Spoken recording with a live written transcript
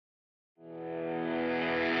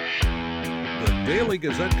Daily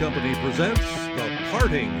Gazette Company presents the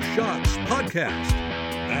Parting Shots Podcast.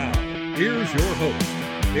 Now, here's your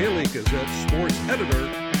host, Daily Gazette sports editor,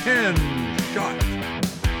 Ken Schott.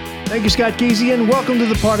 Thank you, Scott Geezy, and welcome to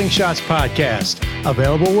the Parting Shots Podcast,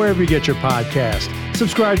 available wherever you get your podcast.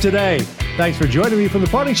 Subscribe today. Thanks for joining me from the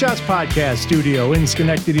Parting Shots Podcast studio in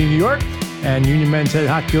Schenectady, New York. And Union men's head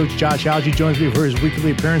hockey coach Josh Hauge joins me for his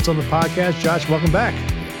weekly appearance on the podcast. Josh, welcome back.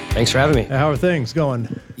 Thanks for having me. How are things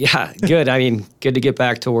going? Yeah, good. I mean, good to get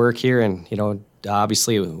back to work here, and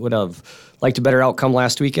obviously would have liked a better outcome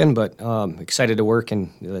last weekend, but excited to work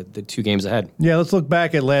in the two games ahead. Yeah, let's look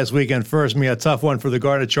back at last weekend first. A tough one for the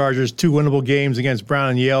Gardner Chargers. Two winnable games against Brown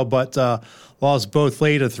and Yale, but lost both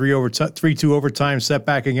late. A 3-2 overtime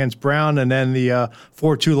setback against Brown, and then the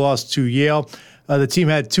 4-2 loss to Yale. The team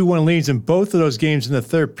had 2-1 leads in both of those games in the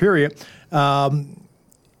third period.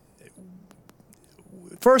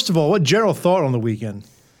 First of all, what general thought on the weekend?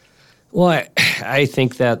 Well, I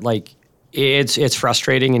think that it's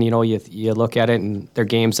frustrating, and you look at it, and they're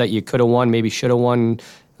games that you could have won, maybe should have won,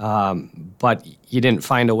 but you didn't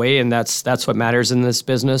find a way, and that's what matters in this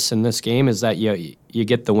business, in this game, is that you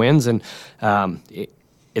get the wins, and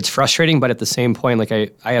it's frustrating, but at the same point,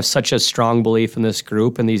 I have such a strong belief in this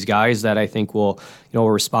group and these guys that I think we'll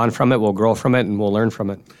respond from it, we'll grow from it, and we'll learn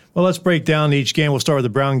from it. Well, let's break down each game. We'll start with the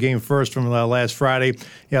Brown game first from last Friday.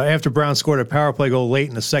 After Brown scored a power play goal late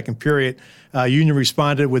in the second period, Union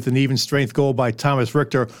responded with an even strength goal by Thomas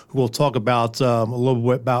Richter, who we'll talk about a little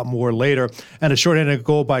bit about more later, and a shorthanded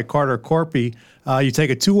goal by Carter Corpy. You take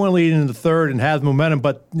a 2-1 lead in the third and have momentum,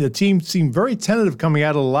 but the team seemed very tentative coming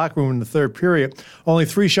out of the locker room in the third period. Only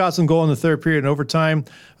 3 shots on goal in the third period in overtime.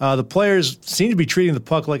 The players seem to be treating the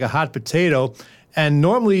puck like a hot potato. And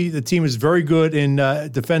normally the team is very good in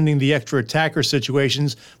defending the extra attacker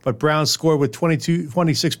situations, but Brown scored with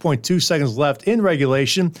 26.2 seconds left in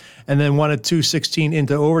regulation and then won at 2:16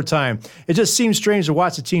 into overtime. It just seems strange to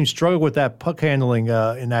watch the team struggle with that puck handling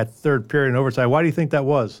in that third period in overtime. Why do you think that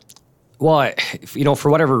was? Well,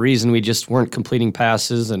 for whatever reason, we just weren't completing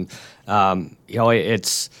passes, and there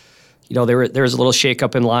was a little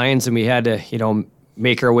shakeup in lines, and we had to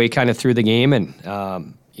make our way kind of through the game, and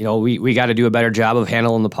we got to do a better job of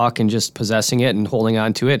handling the puck and just possessing it and holding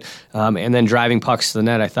on to it, and then driving pucks to the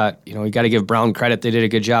net. I thought we got to give Brown credit; they did a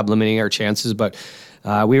good job limiting our chances, but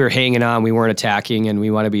we were hanging on, we weren't attacking, and we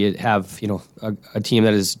want to have a team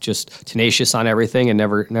that is just tenacious on everything and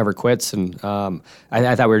never quits. And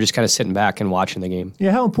I thought we were just kind of sitting back and watching the game.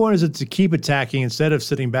 Yeah, how important is it to keep attacking instead of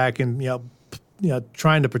sitting back and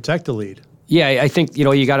trying to protect the lead? Yeah, I think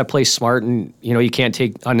you got to play smart, and you can't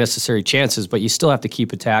take unnecessary chances, but you still have to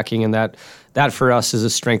keep attacking, and that for us is a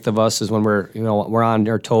strength of us, is when we're on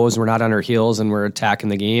our toes, we're not on our heels, and we're attacking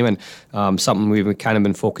the game, and something we've kind of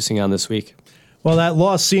been focusing on this week. Well, that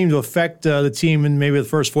loss seemed to affect the team in maybe the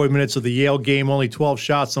first 40 minutes of the Yale game. Only 12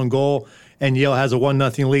 shots on goal, and Yale has a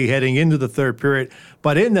 1-0 lead heading into the third period.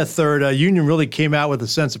 But in the third, Union really came out with a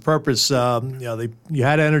sense of purpose. You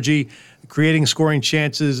had energy, creating scoring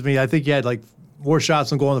chances. I think you had more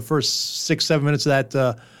shots on goal in the first 6-7 minutes of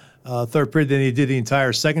that third period than you did the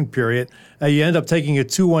entire second period. You end up taking a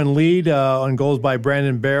 2-1 lead on goals by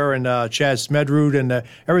Brandon Bear and Chad Smedrud, and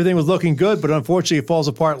everything was looking good, but unfortunately it falls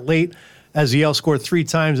apart late as Yale scored 3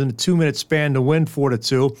 times in a 2-minute span to win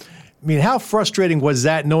 4-2. How frustrating was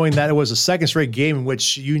that, knowing that it was a second straight game in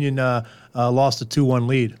which Union lost a 2-1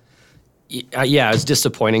 lead? Yeah, it was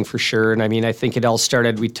disappointing for sure. And I think it all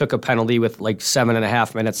started, we took a penalty with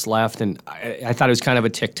 7.5 minutes left, and I thought it was kind of a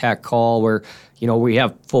tic-tac call where, we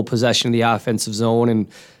have full possession of the offensive zone,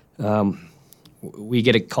 and we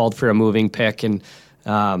get it called for a moving pick, and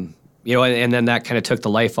and then that kind of took the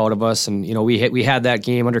life out of us. And we had that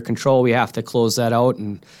game under control. We have to close that out,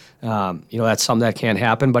 and that's something that can't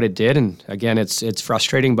happen, but it did. And again, it's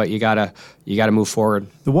frustrating, but you gotta move forward.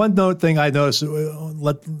 The one thing I noticed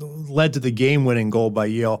led to the game-winning goal by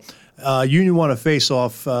Yale. Union won a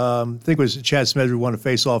face-off. I think it was Chad Smedrud won a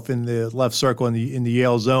face-off in the left circle in the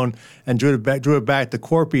Yale zone and drew it back to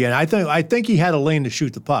Corpy. And I think he had a lane to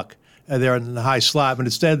shoot the puck there in the high slot, but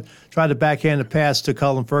instead tried to backhand the pass to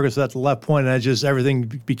Cullen Ferguson at the left point, and everything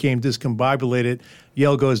became discombobulated.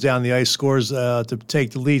 Yale goes down the ice, scores to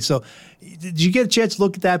take the lead. So did you get a chance to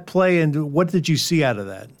look at that play, and what did you see out of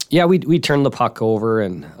that? Yeah, we turned the puck over,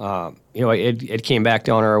 and it came back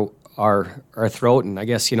down our throat, and I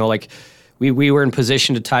guess we were in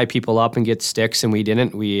position to tie people up and get sticks, and we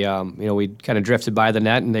didn't. We kind of drifted by the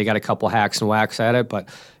net, and they got a couple hacks and whacks at it. But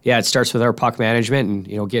yeah, it starts with our puck management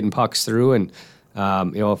and getting pucks through, and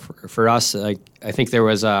For us, I think there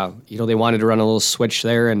was they wanted to run a little switch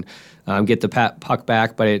there and get the puck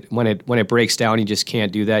back, but when it breaks down, you just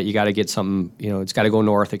can't do that. You got to get something. It's got to go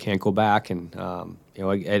north. It can't go back, and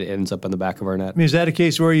it ends up in the back of our net. I mean, is that a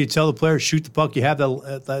case where you tell the player shoot the puck? You have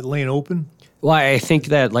that lane open. Well, I think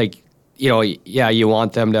that you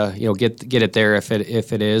want them to get it there if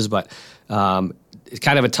it is, but it's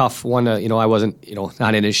kind of a tough one. I wasn't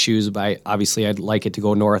not in his shoes, but obviously I'd like it to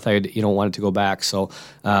go north. I want it to go back. So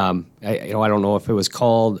I don't know if it was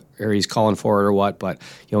called or he's calling for it or what, but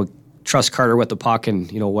trust Carter with the puck,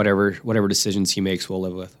 and whatever decisions he makes, we'll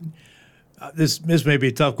live with. This may be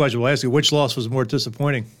a tough question. We'll ask you, which loss was more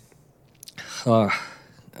disappointing?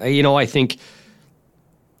 I think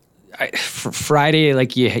for Friday,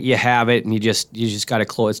 you have it, and you just got to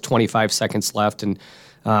close. It's 25 seconds left, and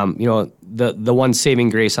the one saving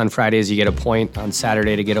grace on Friday is you get a point. On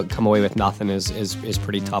Saturday to come away with nothing is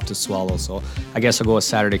pretty tough to swallow. So I guess I'll go with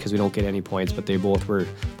Saturday because we don't get any points, but they both were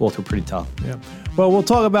pretty tough. Yeah. Well, we'll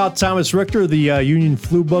talk about Thomas Richter, the Union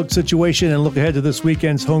flu bug situation, and look ahead to this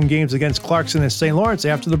weekend's home games against Clarkson and St. Lawrence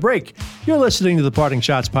after the break. You're listening to the Parting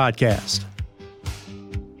Shots podcast.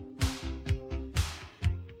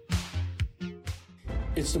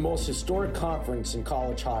 It's the most historic conference in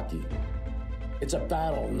college hockey. It's a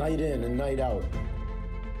battle night in and night out.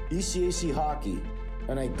 ECAC hockey,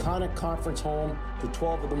 an iconic conference home to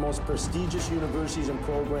 12 of the most prestigious universities and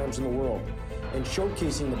programs in the world, and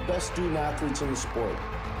showcasing the best student athletes in the sport.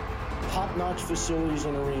 Top-notch facilities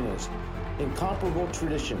and arenas, incomparable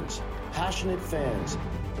traditions, passionate fans,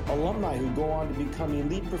 alumni who go on to become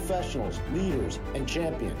elite professionals, leaders, and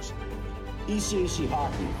champions. ECAC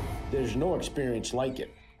hockey, there's no experience like it.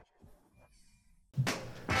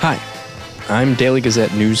 Hi, I'm Daily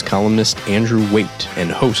Gazette news columnist Andrew Waite and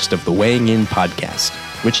host of the Weighing In podcast,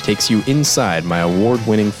 which takes you inside my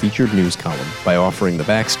award-winning featured news column by offering the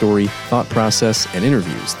backstory, thought process, and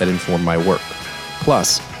interviews that inform my work.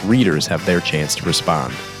 Plus, readers have their chance to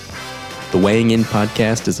respond. The Weighing In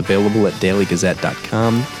podcast is available at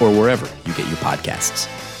dailygazette.com or wherever you get your podcasts.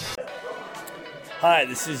 Hi,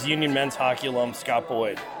 this is Union men's hockey alum Scott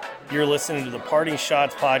Boyd. You're listening to the Parting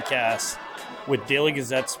Shots podcast with Daily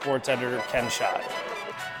Gazette sports editor Ken Schott.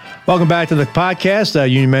 Welcome back to the podcast.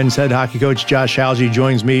 Union men's head hockey coach Josh Hauge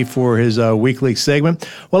joins me for his weekly segment.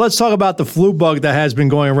 Well, let's talk about the flu bug that has been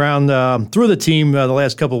going around through the team the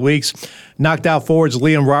last couple of weeks. Knocked out forwards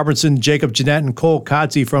Liam Robertson, Jacob Jeanette, and Cole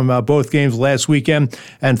Kotze from both games last weekend,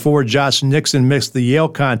 and forward Josh Nixon missed the Yale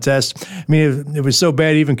contest. I mean, it was so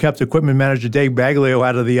bad, he even kept equipment manager Dave Baglio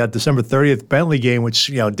out of the December 30th Bentley game, which,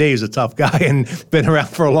 Dave's a tough guy and been around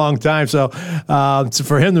for a long time. So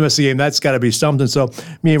for him to miss the game, that's got to be something. So,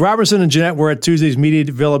 Robertson and Jeanette were at Tuesday's media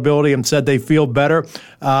availability and said they feel better.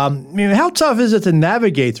 How tough is it to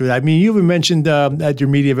navigate through that? You even mentioned at your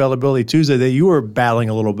media availability Tuesday that you were battling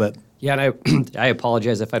a little bit. Yeah, and I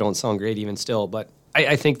apologize if I don't sound great even still, but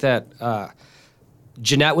I think that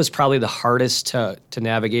Jeanette was probably the hardest to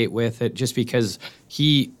navigate with it, just because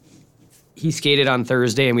he skated on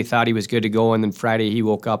Thursday and we thought he was good to go, and then Friday he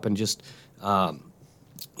woke up and just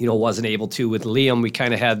wasn't able to. With Liam, we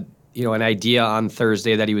kind of had an idea on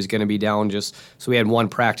Thursday that he was going to be down, just so we had one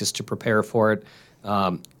practice to prepare for it.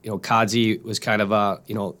 Kotze was kind of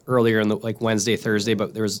earlier in the Wednesday, Thursday,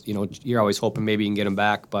 but there was you're always hoping maybe you can get him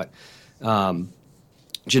back. But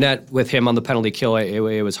Jeanette, with him on the penalty kill,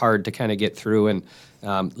 it was hard to kind of get through, and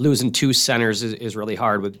losing two centers is really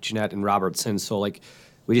hard with Jeanette and Robertson. So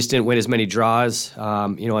we just didn't win as many draws,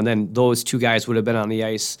 and then those two guys would have been on the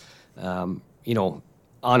ice, on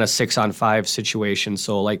a 6-on-5 situation.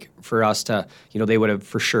 So for us to, they would have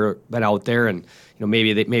for sure been out there, and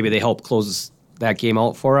maybe they helped close that game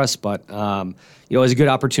out for us, but it was a good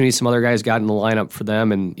opportunity. Some other guys got in the lineup for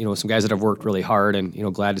them, and some guys that have worked really hard,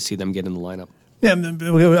 and glad to see them get in the lineup. Yeah,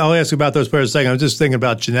 I'll ask you about those players in a second. I was just thinking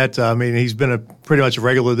about Jeanette. He's been pretty much a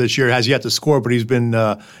regular this year. Has yet to score, but he's been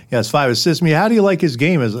has 5 assists. How do you like his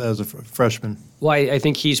game as a freshman? Well, I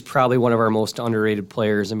think he's probably one of our most underrated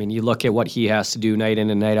players. You look at what he has to do night in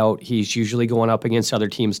and night out. He's usually going up against other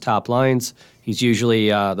teams' top lines. He's usually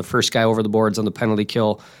the first guy over the boards on the penalty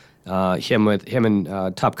kill. Him and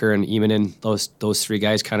Tupker and Emanen, those three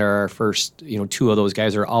guys kind of are our first. Two of those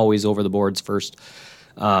guys are always over the boards first.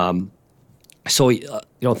 So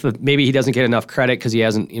maybe he doesn't get enough credit because he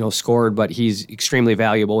hasn't scored, but he's extremely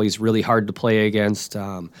valuable. He's really hard to play against.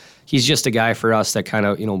 He's just a guy for us that kind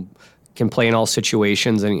of can play in all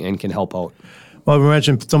situations and can help out. Well, we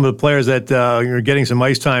mentioned some of the players that you're getting some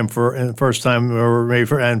ice time for the first time,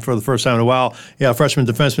 and for the first time in a while. Yeah, freshman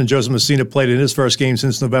defenseman Joseph Messina played in his first game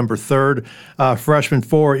since November 3rd. Freshman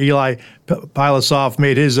 4 Eli Pilasov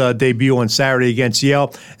made his debut on Saturday against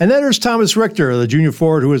Yale. And then there's Thomas Richter, the junior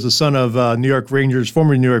forward who is the son of former New York Rangers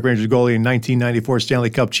goalie and 1994 Stanley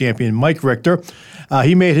Cup champion Mike Richter.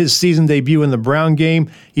 He made his season debut in the Brown game.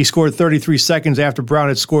 He scored 33 seconds after Brown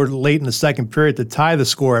had scored late in the second period to tie the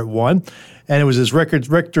score at 1. And it was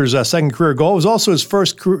Richter's second career goal. It was also his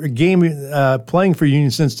first game playing for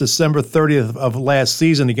Union since December 30th of last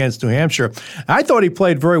season against New Hampshire. I thought he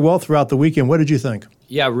played very well throughout the weekend. What did you think?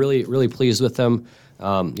 Yeah, really, really pleased with him.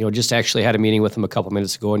 Just actually had a meeting with him a couple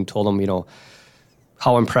minutes ago and told him,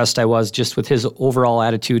 how impressed I was just with his overall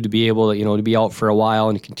attitude to be able to, to be out for a while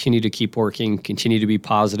and continue to keep working, continue to be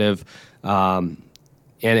positive.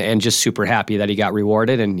 And just super happy that he got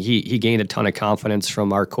rewarded, and he gained a ton of confidence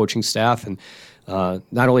from our coaching staff. And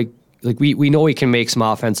not only we know he can make some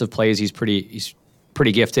offensive plays, he's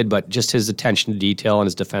pretty gifted, but just his attention to detail and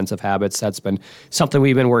his defensive habits, that's been something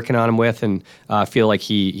we've been working on him with, and feel like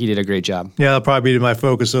he did a great job. Yeah, that'll probably be my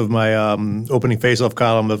focus of my opening faceoff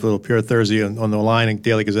column that will appear Thursday on the line at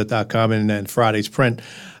dailygazette.com and then Friday's print.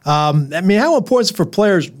 How important is it for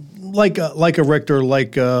players like a Richter,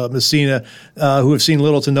 like Messina, who have seen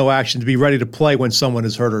little to no action, to be ready to play when someone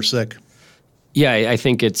is hurt or sick? Yeah, I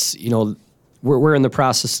think it's, we're in the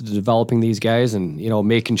process of developing these guys and,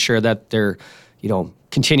 making sure that they're,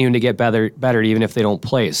 continuing to get better even if they don't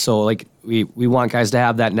play. So, we want guys to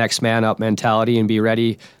have that next man up mentality and be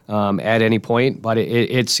ready at any point. But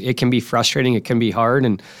it can be frustrating. It can be hard.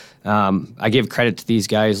 And I give credit to these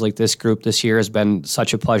guys. This group this year has been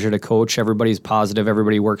such a pleasure to coach. Everybody's positive.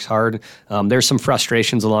 Everybody works hard. There's some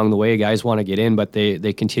frustrations along the way. Guys want to get in, but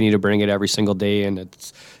they continue to bring it every single day, and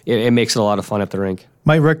it makes it a lot of fun at the rink.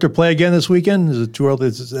 Might Richter play again this weekend? Is it too early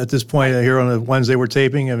at this point here on a Wednesday we're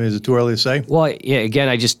taping? Is it too early to say? Well, yeah. Again,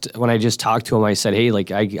 when I just talked to him, I said, hey,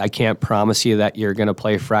 I can't promise you that you're going to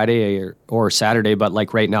play Friday or Saturday, but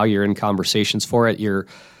right now you're in conversations for it. You're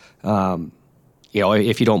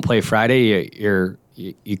if you don't play Friday,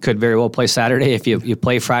 you could very well play Saturday. If you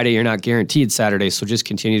play Friday, you're not guaranteed Saturday. So just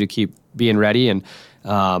continue to keep being ready, and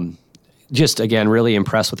just, again, really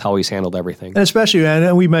impressed with how he's handled everything. And especially,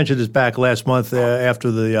 and we mentioned this back last month after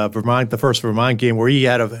the first Vermont game, where he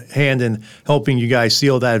had a hand in helping you guys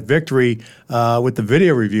seal that victory with the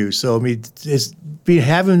video review. So,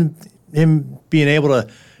 having him being able to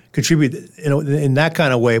contribute in that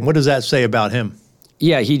kind of way, what does that say about him?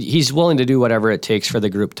 Yeah, he's willing to do whatever it takes for the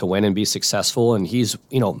group to win and be successful, and he's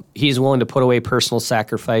willing to put away personal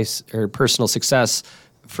sacrifice or personal success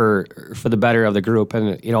for the better of the group,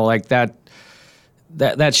 and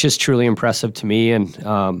that's just truly impressive to me, and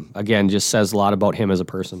again, just says a lot about him as a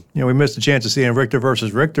person. We missed a chance of seeing Richter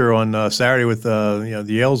versus Richter on Saturday with the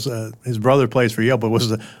Yale's. His brother plays for Yale, but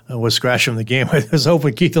was scratching the game. I was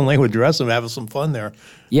hoping Keith and Lane would dress him, have some fun there.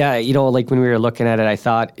 Yeah, when we were looking at it, I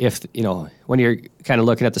thought when you're kind of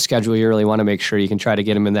looking at the schedule, you really want to make sure you can try to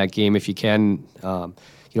get him in that game if you can.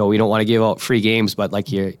 We don't want to give out free games, but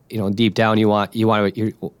deep down, you want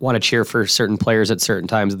to cheer for certain players at certain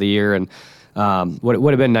times of the year, and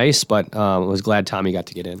would have been nice, but I was glad Tommy got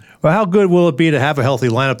to get in. Well, how good will it be to have a healthy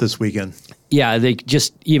lineup this weekend? Yeah, they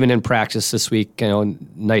just even in practice this week,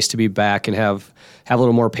 nice to be back and have a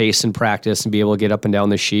little more pace in practice and be able to get up and down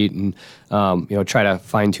the sheet and try to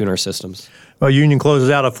fine tune our systems. Well, Union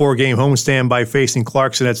closes out a 4-game homestand by facing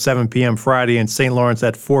Clarkson at 7 p.m. Friday and St. Lawrence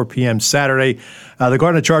at 4 p.m. Saturday. The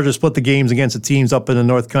Gardner Chargers split the games against the teams up in the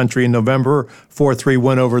North Country in November, 4-3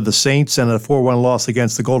 win over the Saints and a 4-1 loss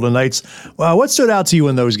against the Golden Knights. What stood out to you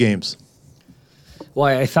in those games? Well,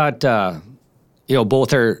 I thought,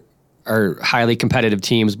 both are highly competitive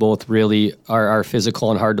teams. Both really are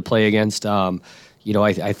physical and hard to play against. I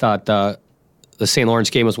thought the St. Lawrence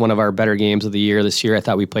game was one of our better games of the year this year. I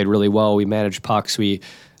thought we played really well. We managed pucks. I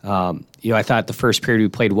thought the first period we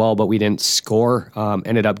played well, but we didn't score.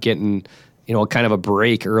 Ended up getting, kind of a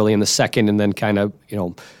break early in the second, and then kind of,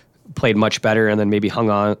 played much better, and then maybe hung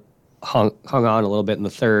on a little bit in the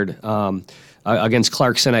third. Against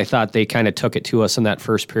Clarkson, I thought they kind of took it to us in that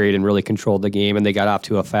first period and really controlled the game, and they got off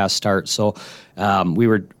to a fast start. So we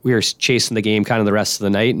were chasing the game kind of the rest of the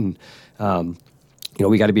night, and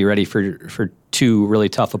we got to be ready for two really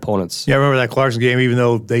tough opponents. Yeah, I remember that Clarkson game. Even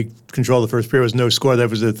though they controlled the first period, was no score. That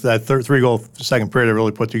was that 3-goal second period that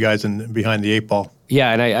really put you guys in behind the 8 ball.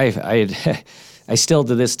 Yeah, and I still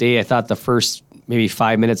to this day, I thought the first maybe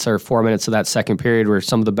 5 minutes or 4 minutes of that second period were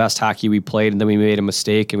some of the best hockey we played, and then we made a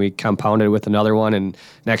mistake and we compounded with another one, and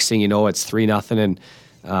next thing you know, it's 3-0, and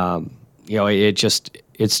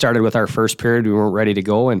it started with our first period. We weren't ready to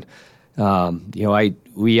go, and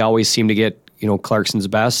we always seem to get Clarkson's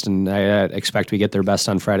best, and I expect we get their best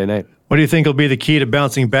on Friday night. What do you think will be the key to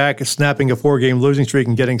bouncing back, snapping a 4-game losing streak,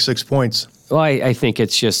 and getting 6 points? Well, I think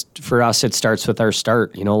it's just, for us, it starts with our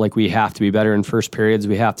start. We have to be better in first periods.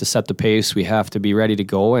 We have to set the pace. We have to be ready to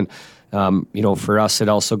go. And, for us, it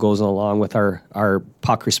also goes along with our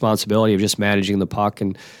puck responsibility of just managing the puck.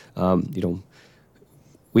 And,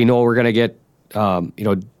 we know we're going to get,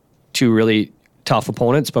 2 really tough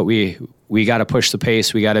opponents, but we got to push the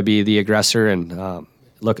pace. We got to be the aggressor, and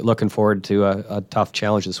looking forward to a tough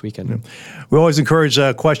challenge this weekend. Yeah. We always encourage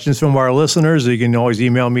questions from our listeners. You can always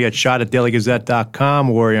email me at shot@dailygazette.com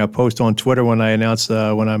or post on Twitter when I announce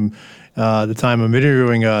when I'm the time I'm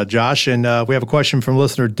interviewing Josh. And we have a question from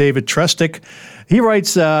listener David Trestic. He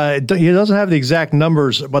writes, he doesn't have the exact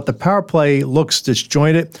numbers, but the power play looked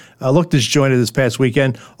disjointed this past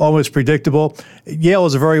weekend, almost predictable. Yale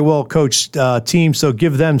is a very well-coached team, so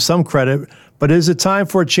give them some credit. But is it time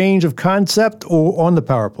for a change of concept or on the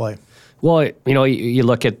power play? Well, you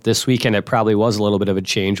look at this weekend, it probably was a little bit of a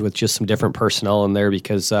change with just some different personnel in there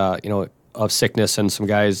because, of sickness and some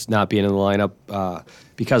guys not being in the lineup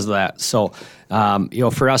because of that. So,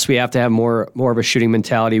 for us, we have to have more of a shooting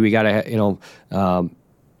mentality. We got to,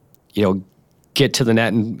 get to the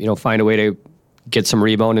net and, find a way to get some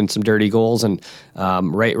rebound and some dirty goals. And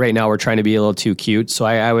right now we're trying to be a little too cute. So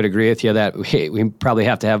I would agree with you that we probably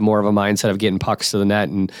have to have more of a mindset of getting pucks to the net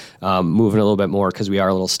and moving a little bit more because we are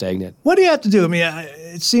a little stagnant. What do you have to do? I mean,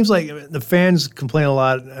 it seems like the fans complain a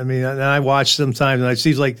lot. I mean, and I watch sometimes, and it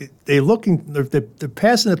seems like they're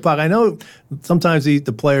passing the puck. I know sometimes the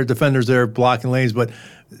defenders there are blocking lanes, but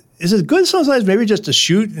is it good sometimes maybe just to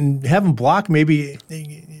shoot and have them block? Maybe,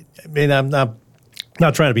 I mean, I'm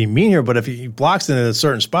not trying to be mean here, but if he blocks in a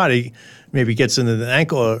certain spot, he maybe gets into the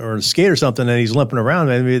ankle or a skate or something, and he's limping around,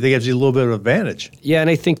 maybe that gives you a little bit of advantage. Yeah, and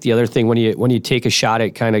I think the other thing, when you take a shot,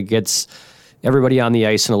 it kind of gets everybody on the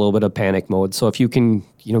ice in a little bit of panic mode. So if you can,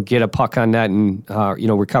 get a puck on net and,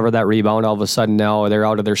 recover that rebound, all of a sudden now they're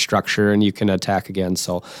out of their structure and you can attack again.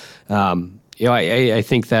 So, I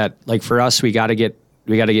think that, like, for us, we got to get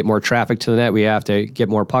more traffic to the net. We have to get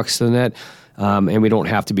more pucks to the net, and we don't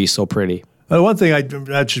have to be so pretty. One thing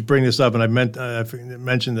I should bring this up, and I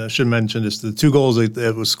should mention this: the 2 goals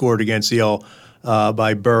that was scored against Yale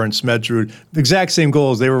by Burr and Smedrud, the exact same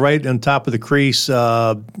goals. They were right on top of the crease.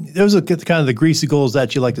 Those are kind of the greasy goals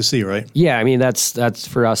that you like to see, right? Yeah, I mean that's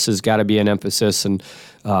for us has got to be an emphasis, and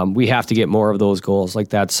we have to get more of those goals. Like,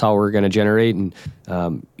 that's how we're going to generate. And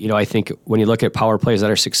I think when you look at power plays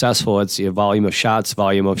that are successful, it's volume of shots,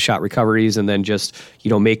 volume of shot recoveries, and then just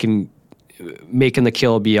making the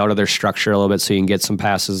kill be out of their structure a little bit so you can get some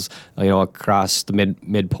passes, across the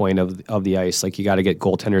midpoint of the ice. Like, you got to get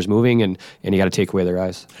goaltenders moving and you got to take away their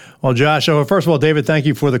eyes. Well, Josh, first of all, David, thank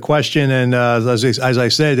you for the question. And as I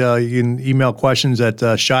said, you can email questions at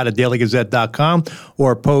shot@dailygazette.com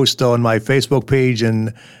or post on my Facebook page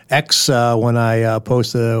and X when I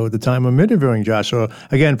post the time I'm interviewing Josh. So,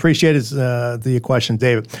 again, appreciate the question,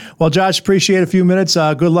 David. Well, Josh, appreciate a few minutes.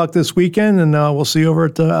 Good luck this weekend, and we'll see you over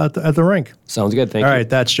at the rink. Sounds good. Thank you. All right,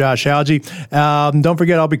 that's Josh Hauge. Don't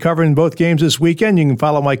forget, I'll be covering both games this weekend. You can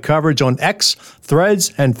follow my coverage on X,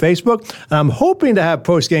 Threads, and Facebook. I'm hoping to have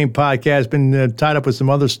post-game podcast. Been tied up with some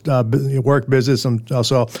other work business,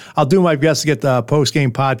 so I'll do my best to get the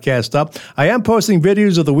post-game podcast up. I am posting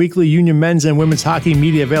videos of the weekly Union men's and women's hockey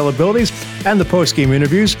media availabilities and the post-game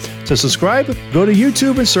interviews. To subscribe, go to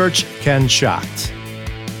YouTube and search Ken Schott.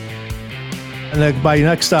 And my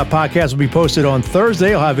next podcast will be posted on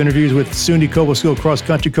Thursday. I'll have interviews with SUNY Coble School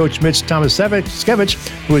cross-country coach Mitch Tomaszewicz,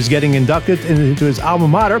 who is getting inducted into his alma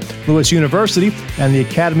mater, Lewis University, and the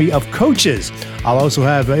Academy of Coaches. I'll also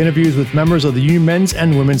have interviews with members of the Union men's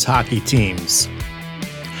and women's hockey teams.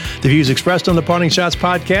 The views expressed on the Parting Shots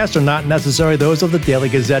podcast are not necessarily those of the Daily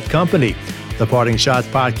Gazette Company. The Parting Shots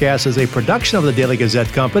podcast is a production of the Daily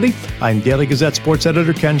Gazette Company. I'm Daily Gazette sports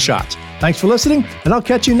editor Ken Schott. Thanks for listening, and I'll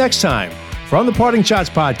catch you next time. From the Parting Shots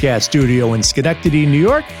podcast studio in Schenectady, New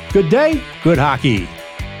York, good day, good hockey.